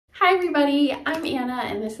Hi everybody, I'm Anna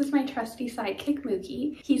and this is my trusty sidekick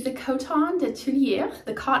Mookie. He's a Coton de Tulear,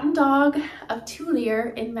 the cotton dog of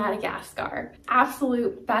Tulear in Madagascar.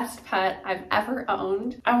 Absolute best pet I've ever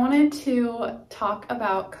owned. I wanted to talk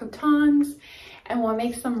about Cotons and what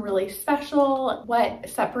makes them really special, what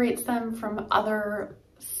separates them from other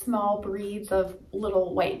small breeds of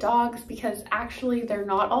little white dogs, because actually they're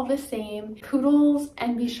not all the same. Poodles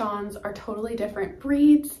and bichons are totally different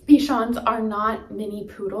breeds. Bichons are not mini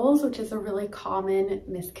poodles, which is a really common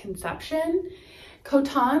misconception.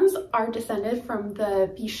 Cotons are descended from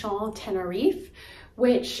the bichon Tenerife,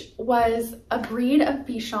 which was a breed of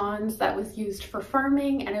bichons that was used for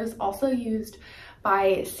farming, and it was also used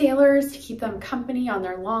by sailors to keep them company on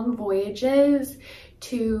their long voyages,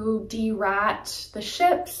 to de-rat the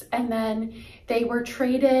ships, and then they were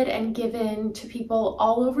traded and given to people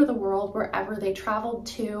all over the world wherever they traveled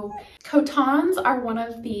to. Cotons are one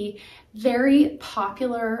of the very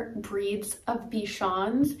popular breeds of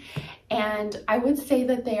bichons, and I would say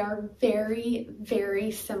that they are very,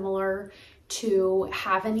 very similar to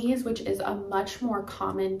havanese, which is a much more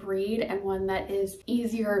common breed and one that is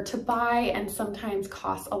easier to buy and sometimes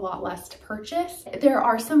costs a lot less to purchase. There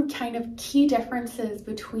are some kind of key differences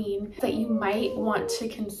between that you might want to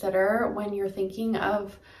consider when you're thinking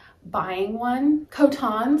of buying one.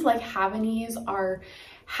 Cotons, like havanese, are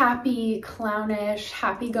happy, clownish,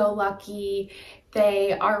 happy-go-lucky.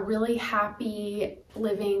 They are really happy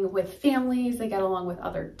living with families. They get along with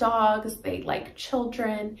other dogs. They like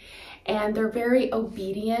children, and they're very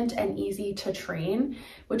obedient and easy to train,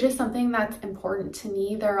 which is something that's important to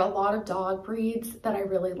me. There are a lot of dog breeds that I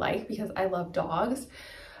really like because I love dogs,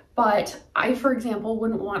 but I, for example,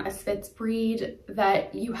 wouldn't want a Spitz breed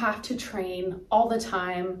that you have to train all the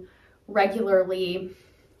time, regularly,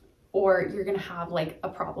 or you're gonna have like a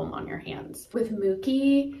problem on your hands. With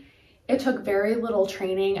Mookie, it took very little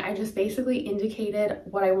training. I just basically indicated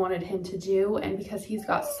what I wanted him to do, and because he's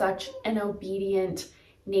got such an obedient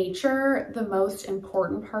nature, the most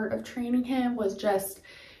important part of training him was just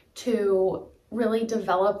to really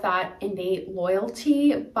develop that innate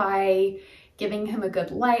loyalty by giving him a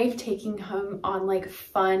good life, taking him on like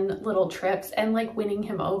fun little trips, and like winning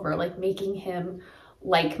him over, like making him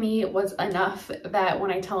like me was enough that when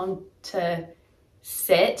I tell him to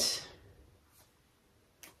sit,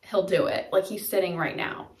 he'll do it. Like he's sitting right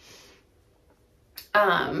now.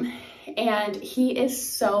 And he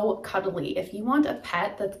is so cuddly. If you want a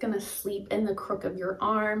pet that's gonna sleep in the crook of your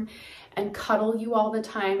arm and cuddle you all the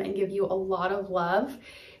time and give you a lot of love,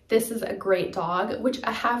 this is a great dog, which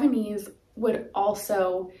a havanese would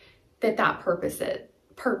also fit that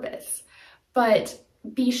purpose. But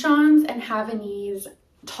bichons and havanese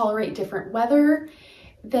tolerate different weather.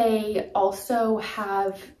 They also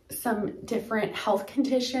have some different health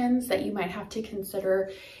conditions that you might have to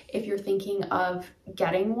consider if you're thinking of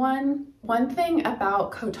getting one. One thing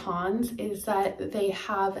about Cotons is that they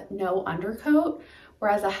have no undercoat,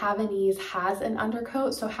 whereas a havanese has an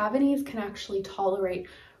undercoat. So havanese can actually tolerate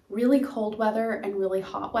really cold weather and really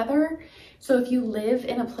hot weather. So if you live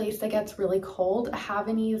in a place that gets really cold, a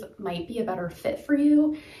havanese might be a better fit for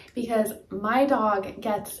you, because my dog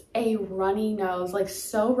gets a runny nose, like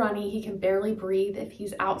so runny he can barely breathe if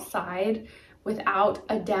he's outside without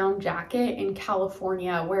a down jacket in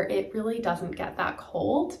California, where it really doesn't get that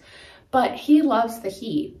cold. But he loves the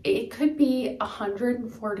heat. It could be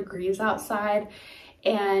 104 degrees outside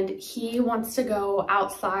and he wants to go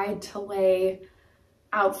outside to lay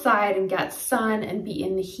outside and get sun and be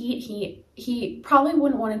in the heat. He probably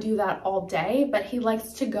wouldn't want to do that all day, but he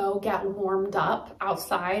likes to go get warmed up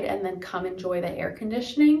outside and then come enjoy the air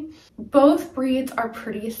conditioning. Both breeds are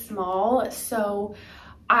pretty small, so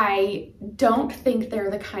I don't think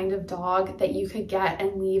they're the kind of dog that you could get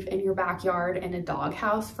and leave in your backyard in a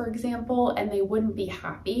doghouse, for example, and they wouldn't be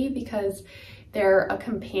happy because they're a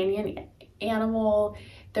companion animal.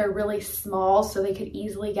 They're really small, so they could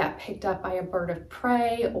easily get picked up by a bird of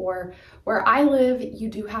prey, or where I live, you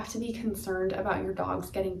do have to be concerned about your dogs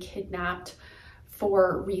getting kidnapped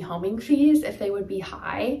for rehoming fees if they would be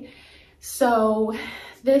high. So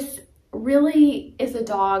this really is a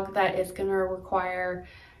dog that is gonna require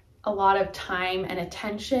a lot of time and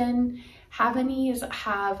attention. Havanese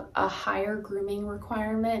have a higher grooming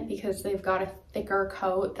requirement because they've got a thicker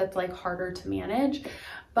coat that's like harder to manage.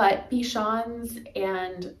 But bichons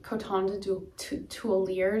and Coton de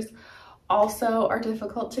Tulears also are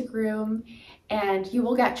difficult to groom, and you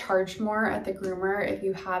will get charged more at the groomer if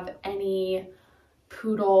you have any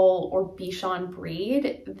poodle or bichon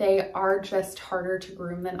breed. They are just harder to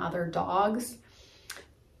groom than other dogs.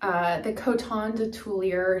 The Coton de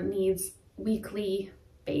Tulear needs weekly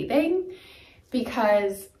bathing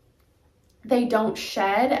because they don't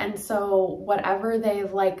shed, and so whatever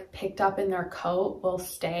they've like picked up in their coat will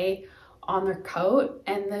stay on their coat.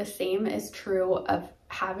 And the same is true of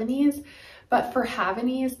havanese, but for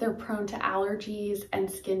havanese, they're prone to allergies and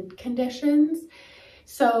skin conditions.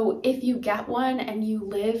 So if you get one and you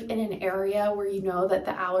live in an area where you know that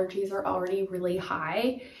the allergies are already really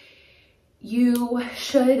high, you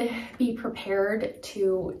should be prepared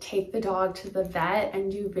to take the dog to the vet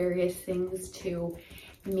and do various things to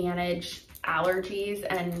manage allergies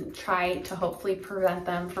and try to hopefully prevent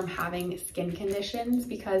them from having skin conditions,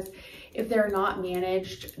 because if they're not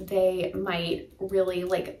managed, they might really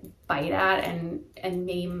like bite at and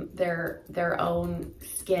maim their own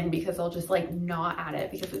skin, because they'll just like gnaw at it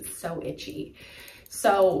because it's so itchy.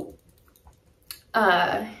 So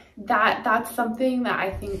that's something that I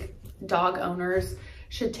think dog owners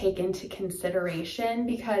should take into consideration,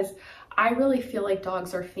 because I really feel like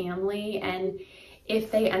dogs are family, and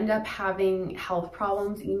if they end up having health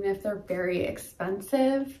problems, even if they're very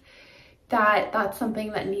expensive, that's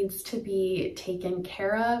something that needs to be taken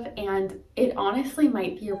care of. And it honestly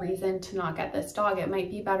might be a reason to not get this dog. It might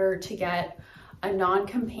be better to get a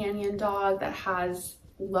non-companion dog that has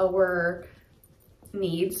lower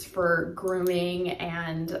needs for grooming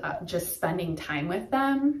and just spending time with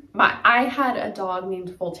them. I had a dog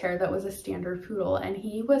named Voltaire that was a standard poodle, and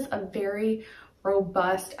he was a very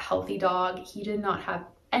robust, healthy dog. He did not have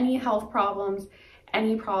any health problems,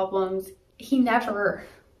 any problems. He never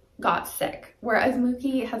got sick, whereas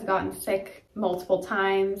Mookie has gotten sick multiple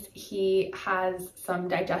times. He has some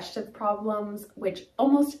digestive problems, which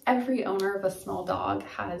almost every owner of a small dog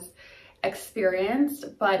has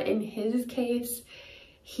experienced, but in his case,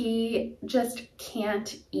 he just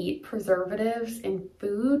can't eat preservatives in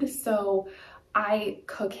food. So I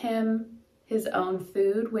cook him his own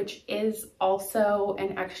food, which is also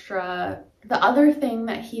an extra. The other thing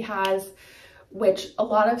that he has, which a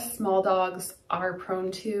lot of small dogs are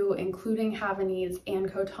prone to, including havanese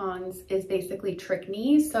and Cotons, is basically trick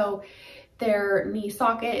knee. So their knee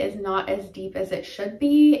socket is not as deep as it should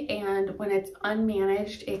be, and when it's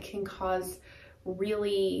unmanaged, it can cause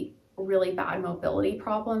really bad mobility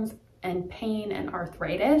problems and pain and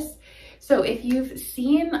arthritis. So if you've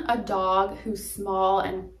seen a dog who's small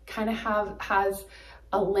and kind of has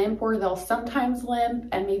a limp, or they'll sometimes limp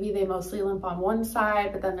and maybe they mostly limp on one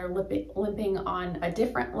side, but then they're limping on a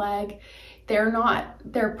different leg,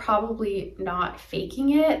 they're probably not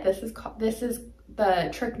faking it. This is the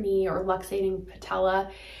trick knee or luxating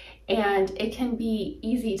patella, and it can be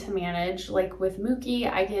easy to manage. Like with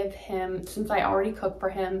Mookie, I give him, since I already cook for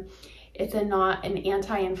him, it's not an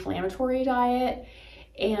anti-inflammatory diet.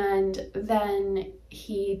 And then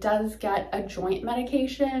he does get a joint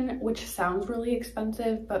medication, which sounds really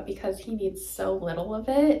expensive, but because he needs so little of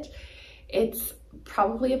it, it's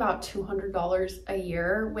probably about $200 a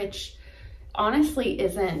year, which honestly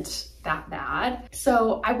isn't that bad.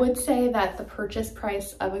 So I would say that the purchase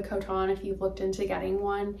price of a Coton, if you've looked into getting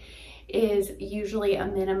one, is usually a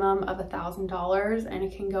minimum of $1,000, and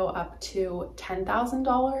it can go up to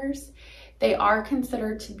 $10,000. They are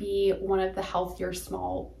considered to be one of the healthier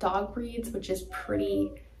small dog breeds, which is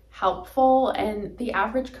pretty helpful. And the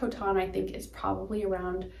average Coton, I think, is probably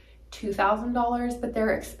around $2,000, but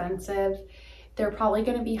they're expensive. They're probably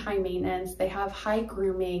going to be high maintenance. They have high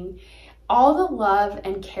grooming. All the love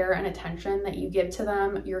and care and attention that you give to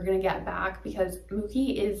them, you're going to get back, because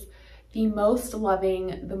Mookie is the most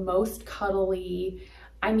loving, the most cuddly.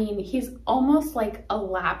 I mean, he's almost like a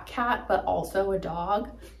lap cat, but also a dog.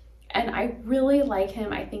 And I really like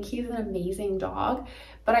him. I think he's an amazing dog.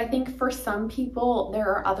 But I think for some people, there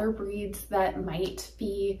are other breeds that might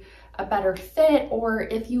be a better fit, or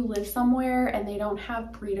if you live somewhere and they don't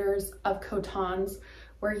have breeders of Cotons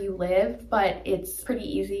where you live, but it's pretty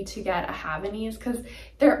easy to get a havanese, because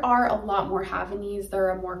there are a lot more havanese.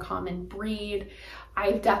 They're a more common breed.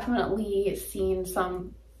 I've definitely seen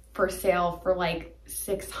some for sale for like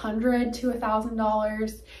 $600 to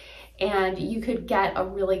 $1,000. And you could get a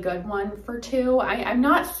really good one for $2,000. I'm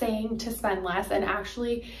not saying to spend less, and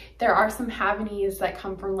actually there are some havanese that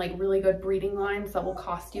come from like really good breeding lines that will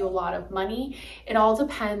cost you a lot of money. It all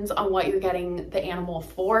depends on what you're getting the animal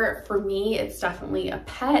for. For me, it's definitely a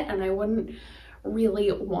pet, and I wouldn't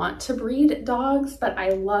really want to breed dogs, but I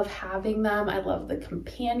love having them. I love the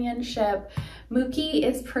companionship. Mookie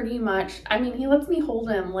is pretty much, I mean, he lets me hold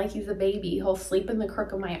him like he's a baby. He'll sleep in the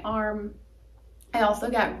crook of my arm. I also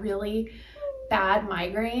get really bad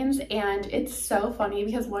migraines, and it's so funny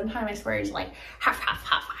because one time I swear he's like, huff, huff,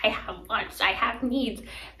 huff, I have wants, I have needs.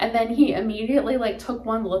 And then he immediately like took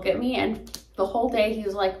one look at me, and the whole day he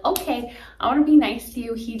was like, okay, I want to be nice to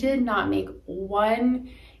you. He did not make one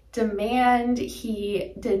demand.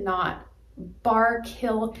 He did not bark.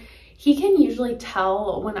 He can usually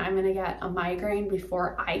tell when I'm gonna get a migraine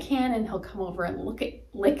before I can, and he'll come over and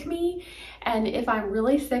lick me. And if I'm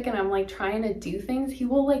really sick and I'm like trying to do things, he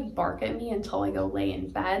will like bark at me until I go lay in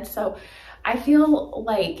bed. So I feel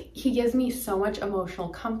like he gives me so much emotional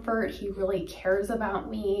comfort. He really cares about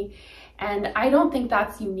me. And I don't think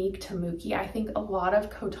that's unique to Mookie. I think a lot of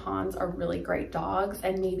Cotons are really great dogs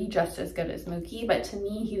and maybe just as good as Mookie, but to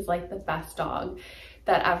me, he's like the best dog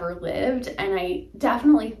that ever lived. And I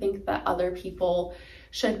definitely think that other people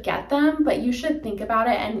should get them, but you should think about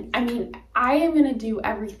it. And I mean, I am gonna do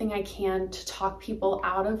everything I can to talk people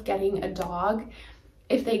out of getting a dog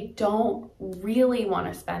if they don't really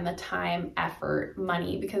want to spend the time, effort,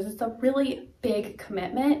 money, because it's a really big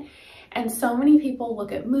commitment. And so many people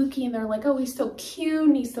look at Mookie and they're like, oh, he's so cute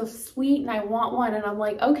and he's so sweet and I want one. And I'm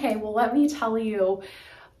like, okay, well, let me tell you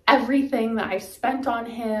everything that I've spent on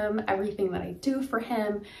him, everything that I do for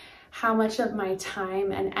him, how much of my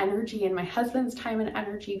time and energy and my husband's time and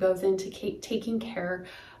energy goes into taking care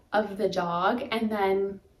of the dog. And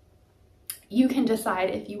then you can decide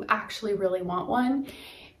if you actually really want one,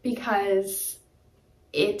 because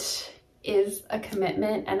it is a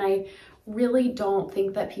commitment. And I really don't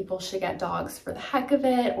think that people should get dogs for the heck of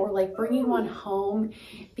it, or like bringing one home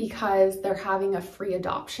because they're having a free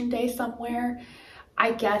adoption day somewhere.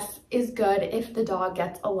 I guess is good if the dog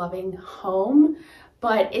gets a loving home,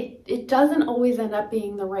 but it doesn't always end up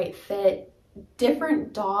being the right fit.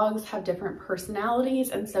 Different dogs have different personalities,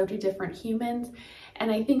 and so do different humans.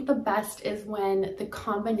 And I think the best is when the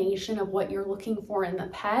combination of what you're looking for in the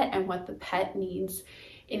pet and what the pet needs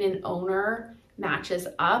in an owner matches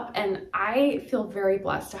up. And I feel very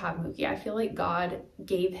blessed to have Mookie. I feel like God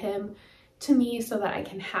gave him to me so that I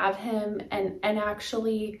can have him, and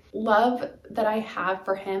actually love that I have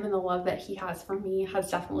for him and the love that he has for me has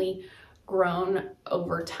definitely grown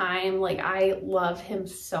over time. Like, I love him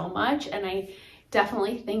so much, and I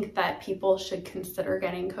definitely think that people should consider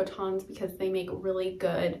getting Cotons because they make really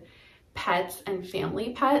good pets and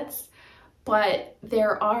family pets. But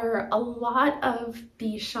there are a lot of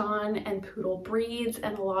bichon and poodle breeds,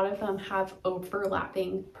 and a lot of them have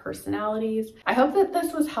overlapping personalities. I hope that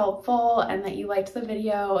this was helpful and that you liked the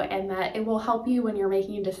video, and that it will help you when you're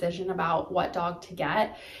making a decision about what dog to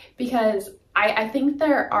get, because I think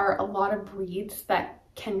there are a lot of breeds that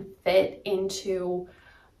can fit into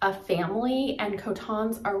a family, and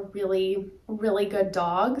Cotons are really, really good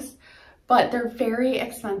dogs. But they're very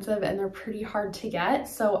expensive and they're pretty hard to get.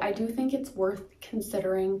 So I do think it's worth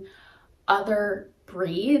considering other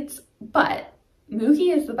breeds, but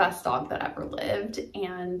Mookie is the best dog that ever lived.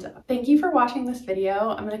 And thank you for watching this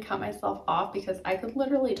video. I'm gonna cut myself off because I could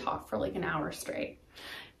literally talk for like an hour straight.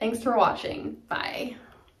 Thanks for watching. Bye.